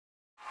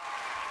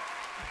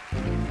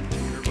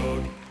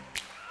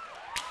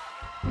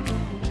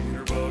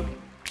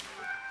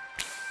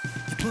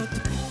put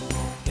the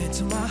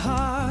into my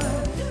heart.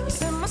 You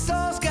send my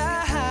soul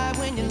sky high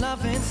when your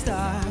loving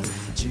starts.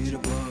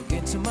 Jitterbug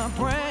into my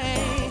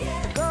brain.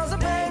 It goes a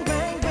bang,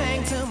 bang,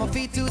 bang till my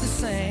feet do the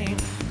same.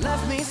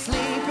 Left me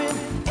sleeping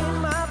in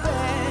my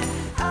bed.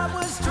 I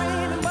was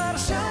dreaming, but I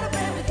should have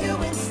been with you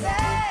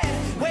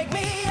instead. Wake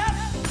me up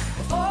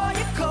before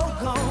you go.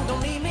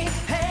 Don't leave me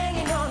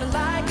hanging on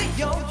like a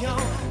yo-yo.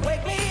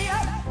 Wake me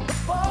up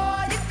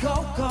before you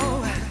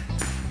go.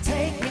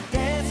 Take me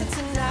dancing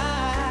tonight.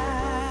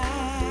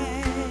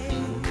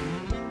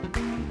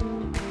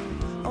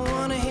 I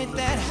wanna hit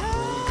that high.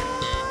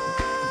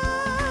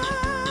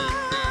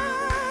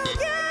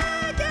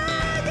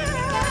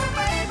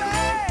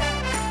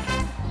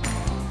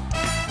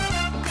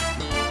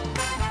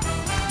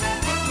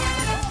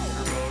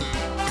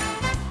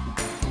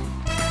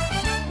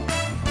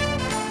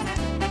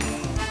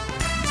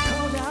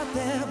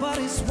 But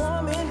it's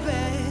warm in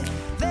bed.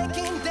 They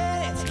can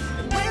dance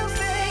and we'll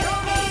stay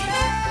on the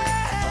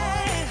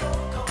bed.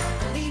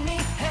 Leave me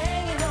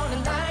hanging on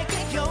it like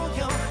a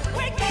yo-yo.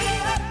 Wake me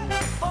up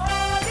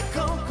before you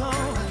go.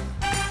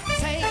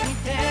 Take me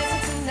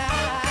dancing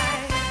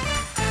tonight.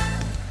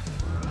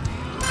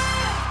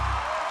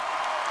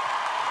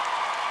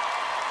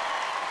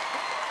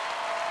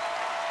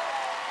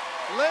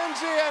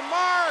 Lindsey and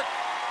Mark.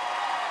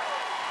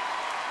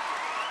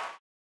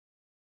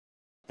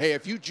 Hey,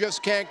 if you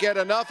just can't get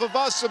enough of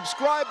us,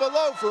 subscribe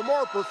below for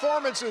more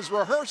performances,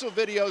 rehearsal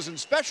videos, and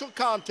special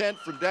content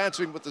from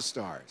Dancing with the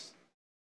Stars.